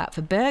we all go out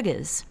for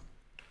burgers?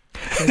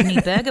 There's a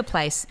new burger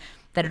place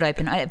that had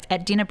opened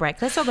at dinner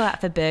break. Let's all go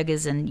out for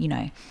burgers and,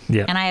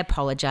 And I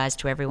apologised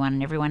to everyone,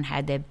 and everyone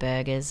had their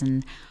burgers.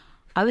 And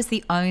I was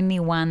the only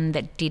one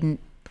that didn't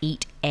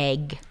eat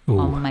egg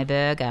on my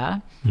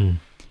burger.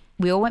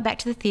 We all went back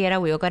to the theatre.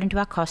 We all got into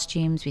our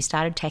costumes. We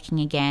started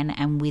teching again,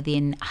 and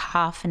within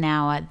half an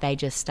hour, they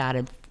just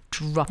started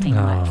dropping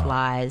like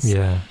flies.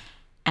 Yeah.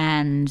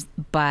 And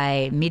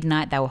by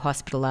midnight, they were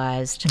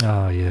hospitalised.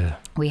 Oh, yeah.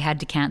 We had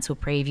to cancel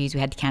previews. We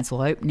had to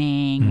cancel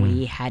opening.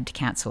 We had to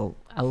cancel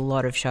a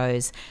lot of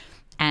shows.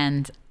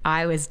 And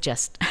I was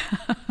just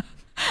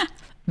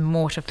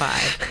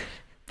mortified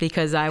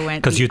because I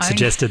went... Because you'd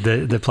suggested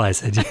the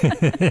place, had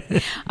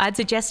you? I'd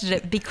suggested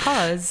it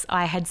because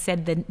I had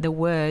said the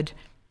word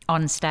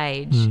on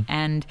stage,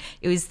 and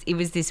it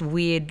was this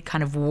weird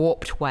kind of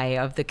warped way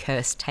of the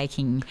curse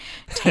taking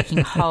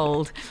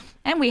hold.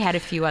 And we had a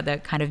few other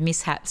kind of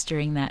mishaps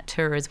during that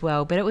tour as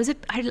well. But it was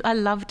I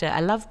loved it. I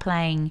loved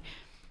playing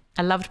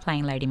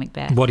Lady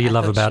Macbeth. What do you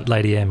love about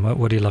Lady M?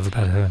 What do you love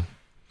about her?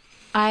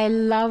 I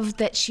love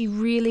that she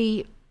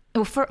really...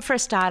 Well, for a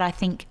start, I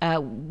think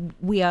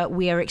we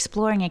are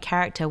exploring a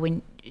character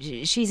when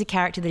she's a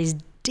character that is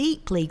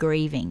deeply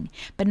grieving,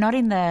 but not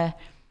in the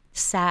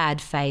sad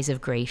phase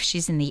of grief.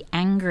 She's in the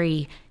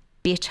angry,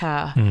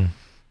 bitter,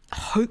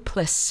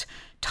 hopeless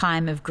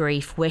time of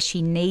grief where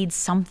she needs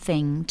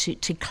something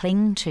to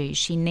cling to.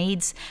 She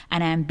needs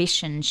an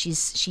ambition.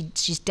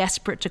 She's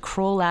desperate to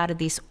crawl out of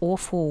this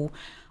awful,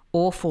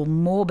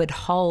 morbid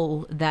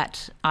hole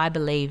that I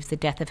believe the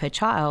death of her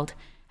child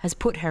has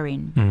put her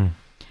in.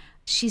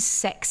 She's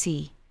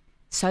sexy.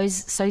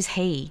 So's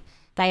he.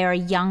 They are a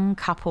young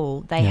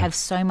couple. They have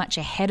so much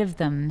ahead of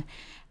them.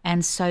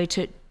 And so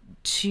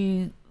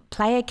to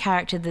play a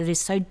character that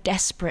is so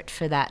desperate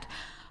for that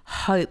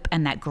hope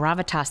and that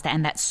gravitas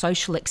and that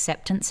social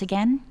acceptance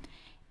again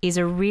is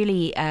a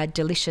really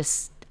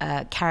delicious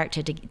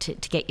character to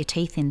get your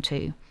teeth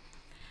into.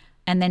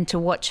 And then to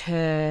watch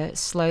her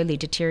slowly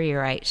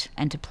deteriorate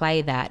and to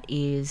play that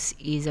is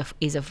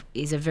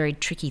a very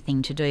tricky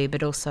thing to do,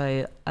 but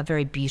also a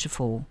very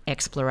beautiful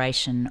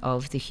exploration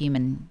of the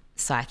human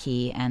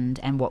psyche and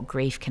what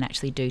grief can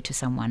actually do to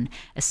someone,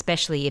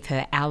 especially if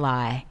her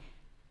ally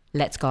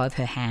lets go of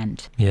her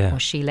hand or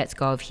she lets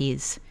go of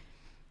his.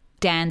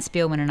 Dan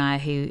Spielman and I,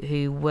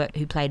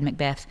 who played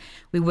Macbeth,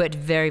 we worked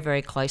very,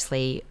 very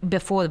closely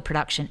before the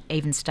production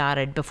even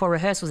started, before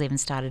rehearsals even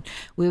started.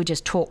 We would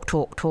just talk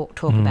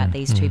about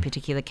these two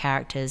particular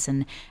characters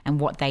and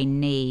what they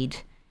need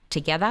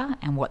together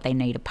and what they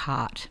need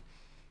apart.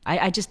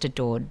 I just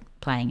adored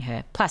playing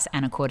her. Plus,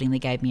 Anna Cordingley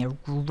gave me a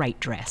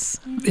great dress.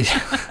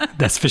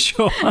 That's for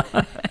sure.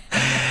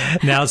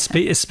 Now,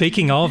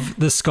 speaking of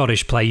the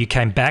Scottish play, you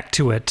came back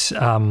to it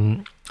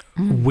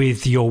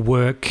with your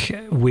work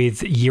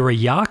with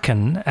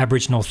Yirra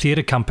Aboriginal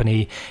Theatre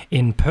Company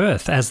in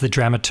Perth as the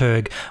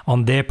dramaturg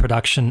on their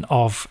production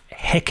of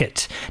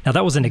Hecate. Now,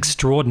 that was an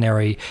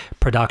extraordinary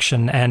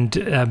production,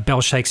 and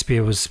Bell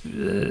Shakespeare was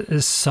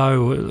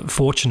so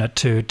fortunate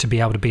to be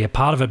able to be a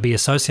part of it, be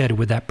associated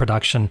with that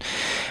production.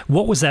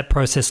 What was that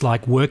process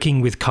like,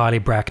 working with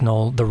Kylie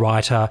Bracknell, the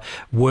writer,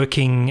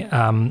 working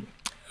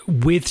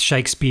with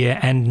Shakespeare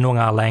and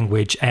Noongar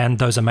language and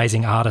those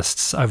amazing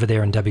artists over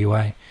there in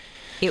WA?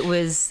 It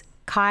was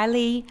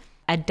Kylie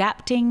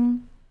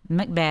adapting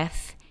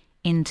Macbeth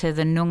into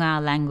the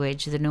Noongar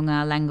language. The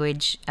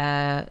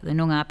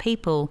Noongar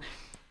people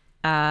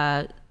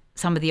are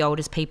some of the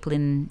oldest people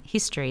in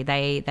history.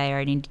 They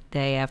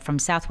are from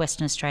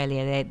southwestern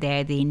Australia.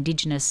 They're the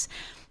Indigenous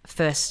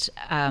first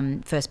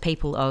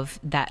people of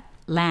that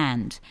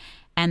land,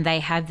 and they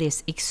have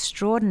this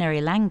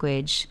extraordinary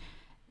language,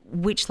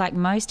 which, like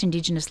most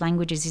Indigenous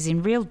languages, is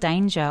in real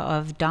danger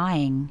of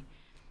dying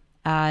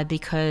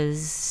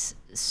because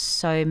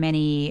so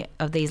many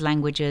of these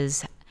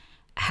languages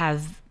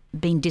have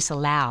been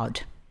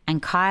disallowed.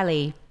 And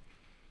Kylie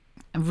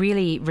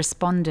really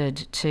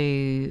responded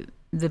to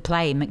the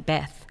play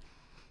Macbeth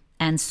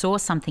and saw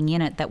something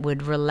in it that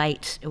would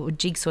relate, it would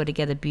jigsaw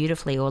together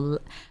beautifully, or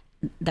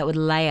that would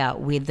layer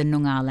with the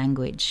Noongar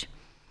language.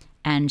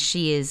 And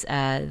she is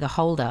the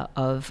holder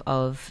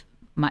of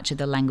much of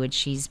the language.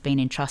 She's been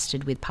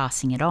entrusted with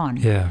passing it on.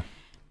 Yeah.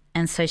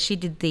 And so she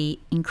did the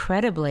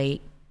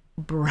incredibly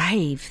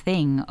brave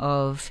thing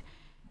of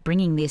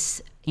bringing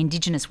this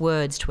Indigenous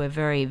words to a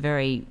very,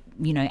 very,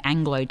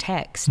 Anglo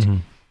text. Mm-hmm.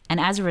 And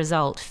as a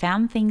result,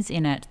 found things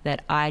in it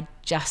that I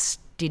just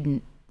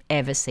didn't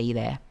ever see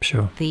there.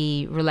 Sure.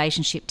 The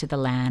relationship to the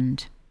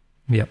land.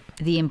 Yep.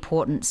 The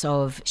importance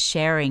of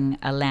sharing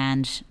a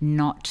land,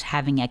 not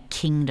having a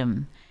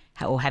kingdom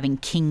or having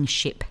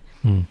kingship.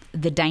 Mm.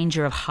 The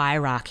danger of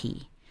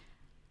hierarchy.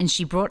 And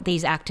she brought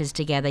these actors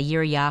together.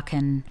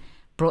 Yirra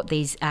brought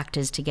these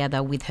actors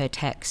together with her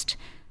text,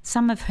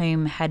 some of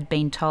whom had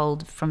been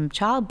told from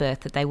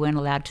childbirth that they weren't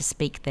allowed to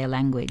speak their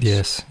language.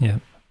 Yes, yeah.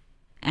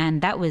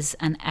 And that was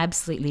an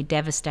absolutely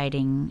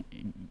devastating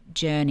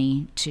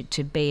journey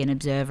to be an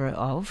observer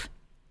of,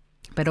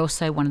 but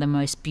also one of the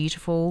most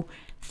beautiful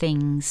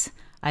things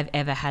I've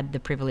ever had the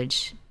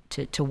privilege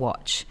to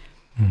watch.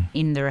 Mm.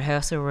 In the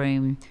rehearsal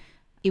room,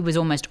 it was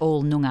almost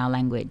all Noongar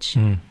language.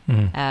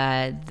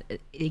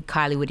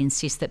 Kylie would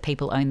insist that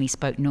people only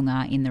spoke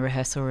Noongar in the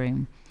rehearsal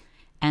room.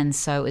 And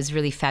so it was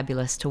really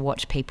fabulous to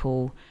watch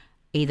people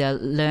either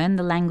learn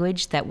the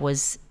language that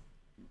was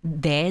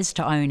theirs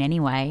to own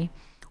anyway,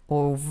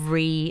 or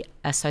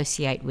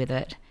re-associate with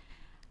it.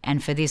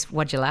 And for this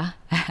Wodjila,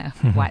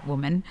 white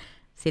woman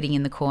sitting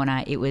in the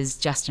corner, it was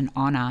just an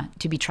honour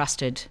to be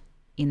trusted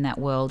in that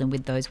world and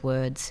with those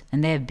words.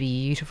 And they're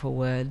beautiful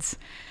words.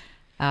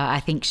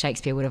 I think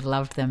Shakespeare would have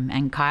loved them.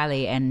 And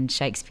Kylie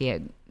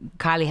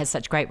has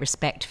such great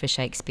respect for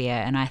Shakespeare,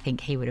 and I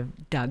think he would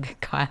have dug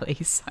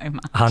Kylie so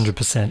much.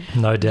 100%,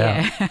 no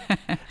doubt.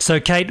 Yeah. So,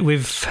 Kate,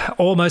 we've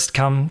almost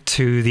come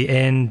to the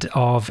end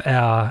of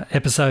our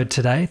episode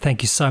today.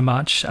 Thank you so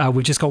much.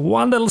 We've just got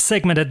one little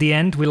segment at the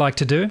end we like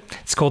to do.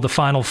 It's called the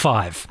Final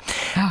Five.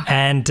 Oh.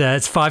 And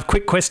it's 5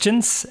 quick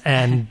questions,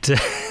 and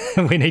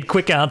we need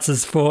quick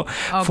answers for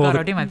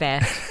I'll do my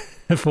best.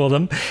 For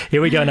them.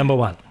 Here we go, number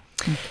 1.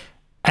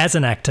 As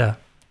an actor,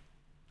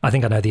 I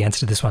think I know the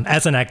answer to this one.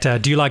 As an actor,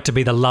 do you like to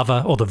be the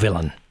lover or the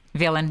villain?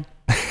 Villain.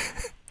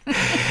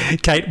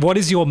 Kate, what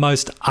is your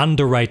most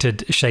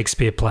underrated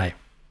Shakespeare play?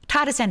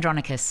 Titus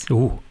Andronicus.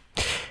 Ooh.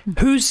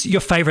 Who's your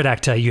favourite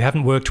actor you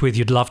haven't worked with,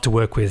 you'd love to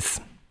work with?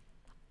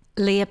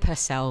 Leah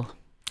Purcell.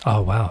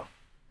 Oh, wow.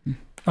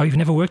 Oh, you've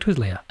never worked with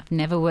Leah? I've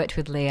never worked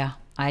with Leah.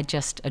 I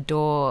just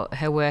adore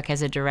her work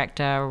as a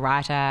director,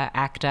 writer,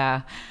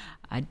 actor.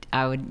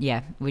 I would,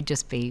 would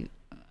just be...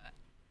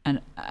 And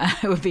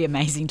it would be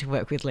amazing to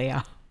work with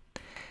Leah.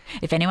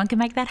 If anyone can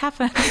make that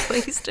happen,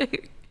 please do.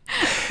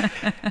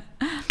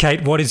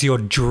 Kate, what is your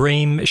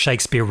dream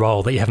Shakespeare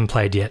role that you haven't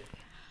played yet?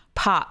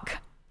 Puck.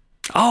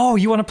 Oh,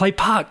 you want to play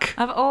Puck?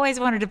 I've always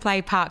wanted to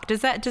play Puck.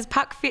 Does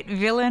Puck fit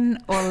villain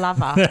or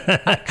lover?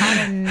 Kind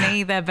of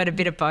neither, but a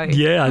bit of both.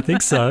 Yeah, I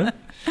think so.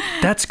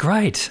 That's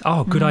great.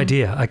 Oh, good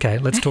idea. Okay,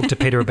 let's talk to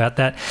Peter about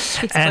that.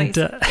 Yes,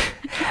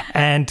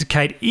 and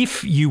Kate,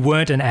 if you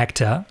weren't an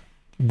actor,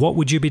 what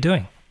would you be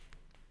doing?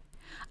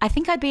 I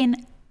think I'd be an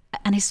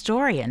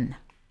historian.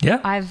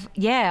 Yeah.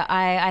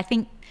 I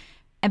think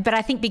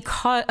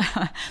because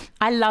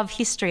I love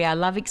history, I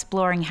love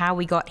exploring how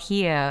we got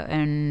here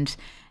and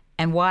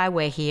why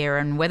we're here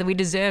and whether we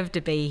deserve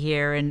to be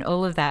here and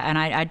all of that. And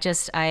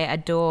I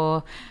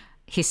adore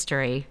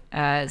history.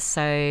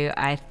 So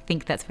I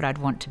think that's what I'd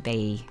want to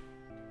be.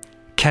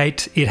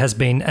 Kate, it has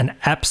been an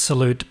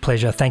absolute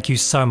pleasure. Thank you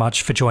so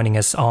much for joining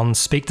us on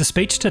Speak the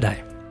Speech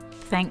today.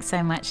 Thanks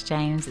so much,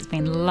 James. It's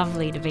been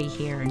lovely to be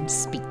here and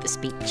speak the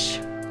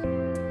speech.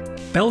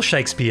 Bell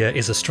Shakespeare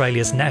is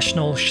Australia's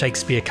national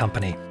Shakespeare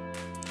company.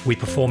 We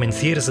perform in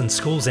theatres and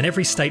schools in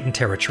every state and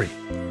territory.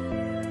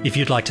 If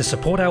you'd like to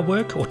support our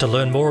work or to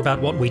learn more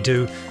about what we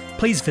do,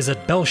 please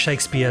visit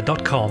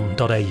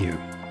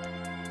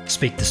bellshakespeare.com.au.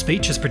 Speak the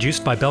Speech is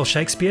produced by Bell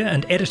Shakespeare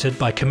and edited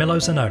by Camillo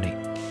Zanoni.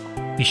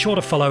 Be sure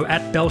to follow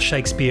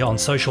 @BellShakespeare on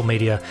social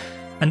media,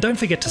 and don't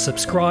forget to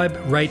subscribe,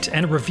 rate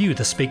and review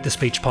the Speak the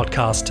Speech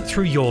podcast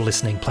through your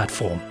listening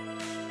platform.